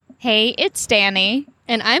Hey, it's Danny.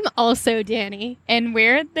 And I'm also Danny. And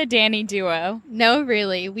we're the Danny Duo. No,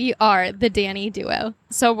 really, we are the Danny Duo.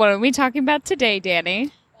 So what are we talking about today,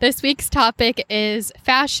 Danny? This week's topic is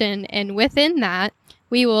fashion, and within that,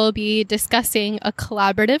 we will be discussing a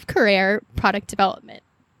collaborative career, product development.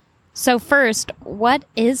 So first, what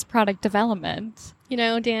is product development? You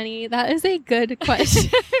know, Danny, that is a good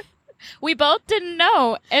question. We both didn't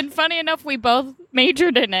know. And funny enough, we both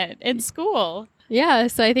majored in it in school. Yeah,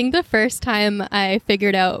 so I think the first time I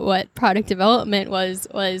figured out what product development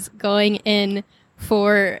was going in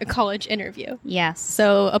for a college interview. Yes.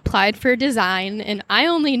 So applied for design, and I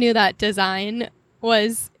only knew that design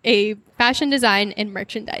was a fashion design and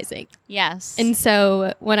merchandising. Yes. And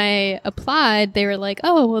so when I applied, they were like,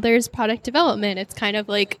 oh, well, there's product development. It's kind of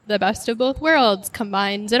like the best of both worlds,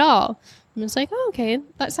 combines it all. I was like, oh, okay,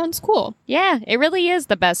 that sounds cool. Yeah, it really is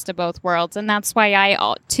the best of both worlds. And that's why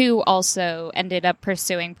I, too, also ended up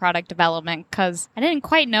pursuing product development because I didn't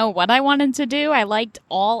quite know what I wanted to do. I liked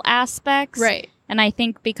all aspects. Right. And I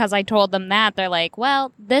think because I told them that, they're like,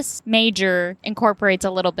 well, this major incorporates a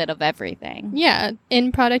little bit of everything. Yeah.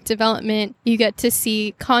 In product development, you get to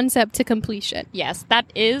see concept to completion. Yes, that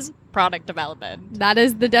is product development. That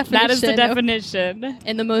is the definition. That is the definition.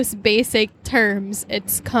 In the most basic terms,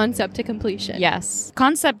 it's concept to completion. Yes.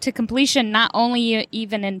 Concept to completion, not only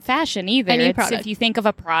even in fashion either. Any It's product. if you think of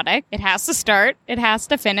a product, it has to start, it has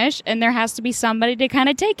to finish, and there has to be somebody to kind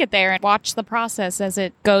of take it there and watch the process as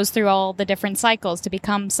it goes through all the different cycles to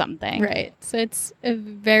become something. Right. So it's a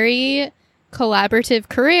very collaborative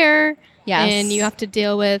career. Yes. And you have to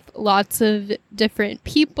deal with lots of different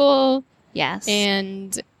people. Yes.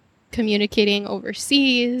 And communicating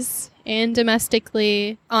overseas and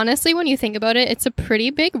domestically. Honestly, when you think about it, it's a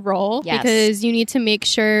pretty big role because you need to make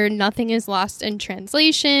sure nothing is lost in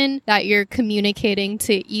translation, that you're communicating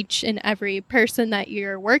to each and every person that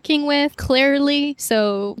you're working with clearly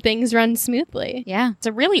so things run smoothly. Yeah, it's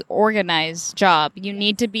a really organized job. You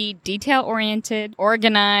need to be detail-oriented,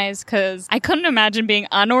 organized, because I couldn't imagine being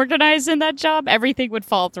unorganized in that job. Everything would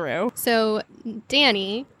fall through. So,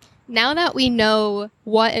 Danny, now that we know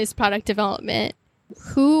what is product development,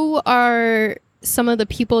 who are some of the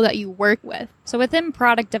people that you work with? So within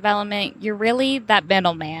product development, you're really that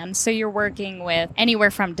middleman. So you're working with anywhere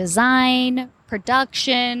from design,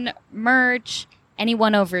 production, merch,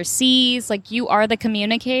 anyone overseas. Like you are the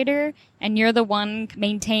communicator and you're the one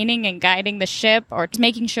maintaining and guiding the ship or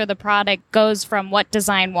making sure the product goes from what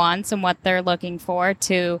design wants and what they're looking for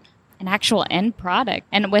to an actual end product.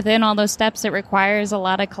 And within all those steps, it requires a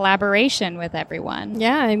lot of collaboration with everyone.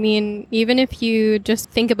 Yeah, I mean, even if you just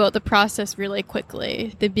think about the process really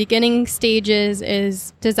quickly, the beginning stages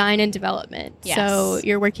is design and development. Yes. So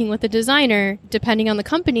you're working with a designer. Depending on the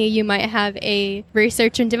company, you might have a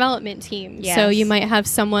research and development team. Yes. So you might have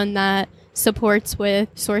someone that supports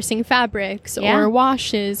with sourcing fabrics or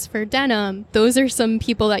washes for denim. Those are some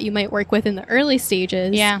people that you might work with in the early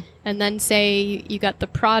stages. Yeah. And then say you got the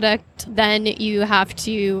product, then you have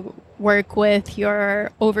to work with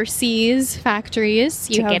your overseas factories.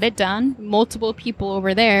 To get it done. Multiple people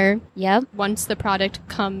over there. Yep. Once the product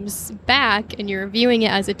comes back and you're reviewing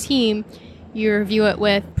it as a team, you review it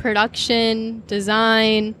with production,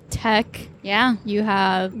 design, tech. Yeah. You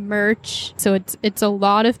have merch. So it's a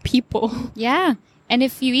lot of people. Yeah. And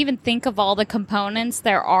if you even think of all the components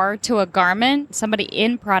there are to a garment, somebody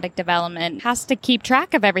in product development has to keep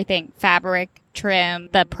track of everything. Fabric, trim,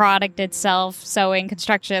 the product itself, sewing,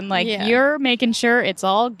 construction. You're making sure it's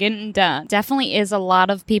all getting done. Definitely is a lot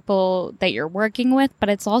of people that you're working with, but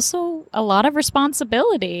it's also a lot of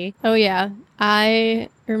responsibility. Oh, yeah. I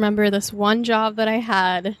remember this one job that I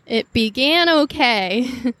had. It began okay.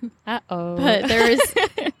 Uh-oh. But there was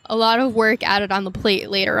a lot of work added on the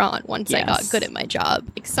plate later on once I got Yes. good at my job.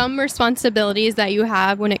 Like some responsibilities that you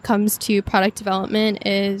have when it comes to product development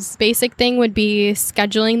is basic thing would be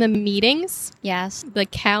scheduling the meetings, Yes. the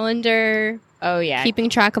calendar, Oh, yeah. keeping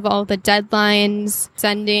track of all the deadlines,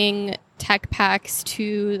 sending tech packs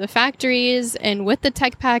to the factories, and with the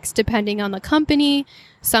tech packs, depending on the company,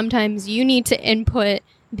 sometimes you need to input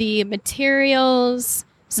the materials.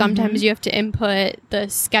 Sometimes you have to input the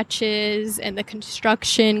sketches and the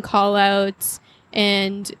construction callouts,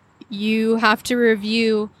 and you have to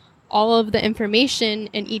review all of the information,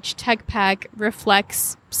 and each tech pack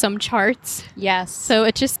reflects some charts. Yes. So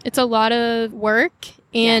it's a lot of work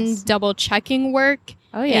and Yes. double checking work.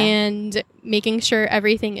 Oh, yeah. And making sure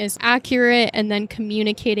everything is accurate and then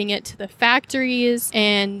communicating it to the factories.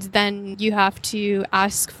 And then you have to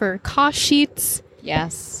ask for cost sheets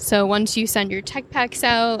Yes. So once you send your tech packs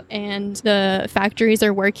out and the factories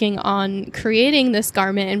are working on creating this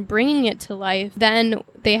garment and bringing it to life, then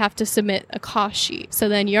they have to submit a cost sheet. So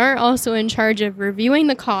then you're also in charge of reviewing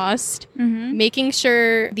the cost, making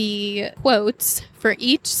sure the quotes for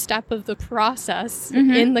each step of the process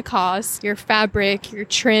in the cost, your fabric, your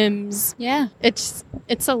trims. Yeah. It's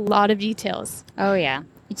a lot of details. Oh, yeah.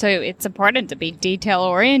 So it's important to be detail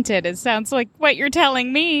oriented. It sounds like what you're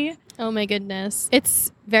telling me. Oh my goodness.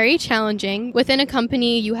 It's very challenging. Within a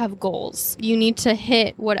company, you have goals. You need to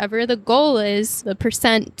hit whatever the goal is, the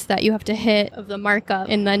percent that you have to hit of the markup,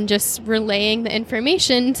 and then just relaying the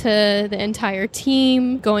information to the entire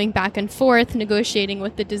team, going back and forth, negotiating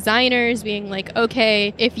with the designers, being like,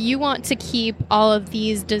 okay, if you want to keep all of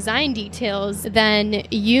these design details, then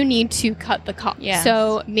you need to cut the cost. Yes.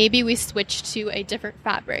 So maybe we switch to a different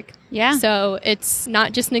fabric. Yeah. So it's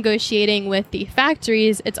not just negotiating with the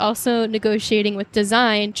factories, it's also negotiating with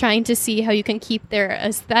design, trying to see how you can keep their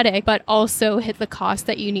aesthetic, but also hit the cost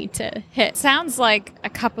that you need to hit. Sounds like a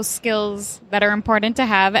couple skills that are important to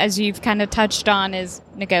have, as you've kind of touched on, is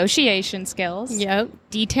negotiation skills. Yep.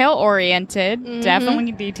 Detail oriented,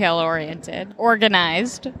 definitely detail oriented.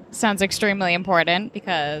 Organized sounds extremely important,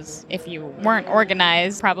 because if you weren't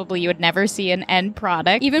organized, probably you would never see an end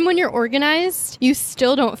product. Even when you're organized, you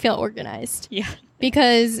still don't feel organized. Yeah.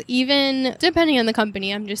 Because even depending on the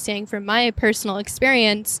company, I'm just saying from my personal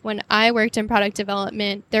experience, when I worked in product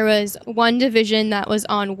development, there was one division that was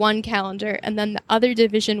on one calendar and then the other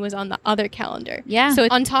division was on the other calendar. Yeah. So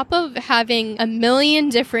on top of having a million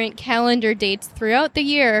different calendar dates throughout the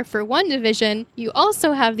year for one division, you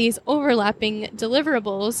also have these overlapping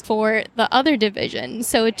deliverables for the other division.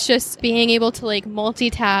 So it's just being able to like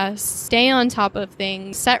multitask, stay on top of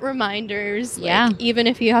things, set reminders. Yeah. Like, even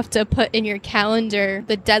if you have to put in your calendar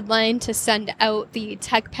the deadline to send out the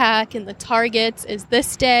tech pack and the targets is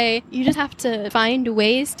this day. You just have to find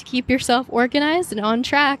ways to keep yourself organized and on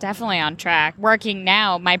track. Definitely on track. Working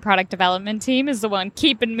now, my product development team is the one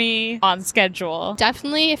keeping me on schedule.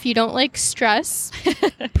 Definitely, if you don't like stress,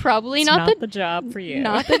 probably It's not the job for you.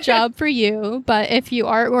 Not the job for you. But if you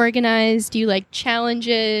are organized, you like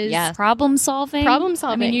challenges. Yeah. Problem solving.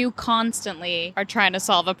 I mean, you constantly are trying to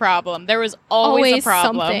solve a problem. There was always a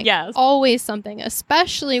problem. Something. Yes. Always something,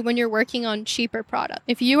 especially when you're working on cheaper product.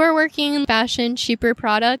 If you are working in fashion, cheaper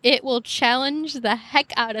product, it will challenge the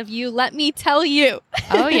heck out of you, let me tell you.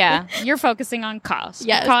 Oh, yeah. You're focusing on cost.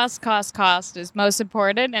 Yes. Cost is most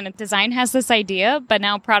important. And design has this idea, but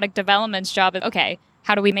now product development's job is, okay,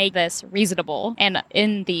 how do we make this reasonable and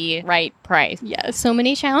in the right price? Yeah, so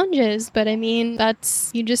many challenges, but I mean,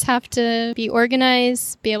 you just have to be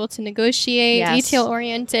organized, be able to negotiate, Yes. detail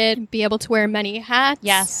oriented, be able to wear many hats.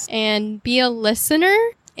 Yes. And be a listener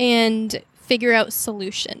and figure out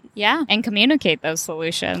solutions. Yeah. And communicate those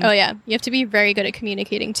solutions. Oh yeah, you have to be very good at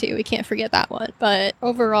communicating too. We can't forget that one. But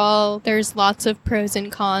overall, there's lots of pros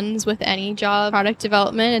and cons with any job. Product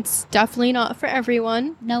development, it's definitely not for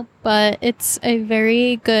everyone. Nope. But it's a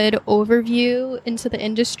very good overview into the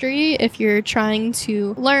industry if you're trying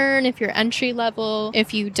to learn, if you're entry level,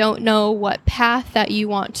 if you don't know what path that you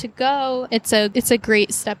want to go. It's a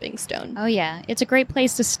great stepping stone. Oh, yeah. It's a great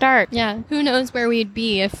place to start. Yeah, who knows where we'd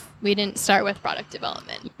be if we didn't start with product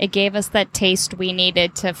development. It gave us that taste we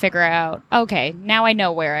needed to figure out, okay, now I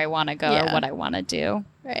know where I want to go or what I want to do.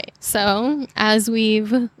 Right. So, as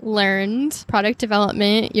we've learned, product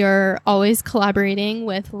development, you're always collaborating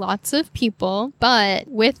with lots of people. But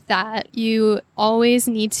with that, you always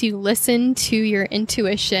need to listen to your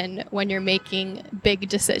intuition when you're making big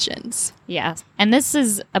decisions. Yes. And this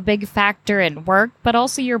is a big factor in work, but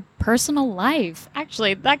also your personal life.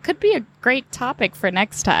 Actually, that could be a great topic for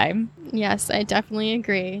next time. Yes, I definitely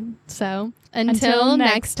agree. So, until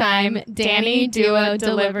next time, Danny Duo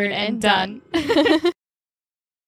delivered and done.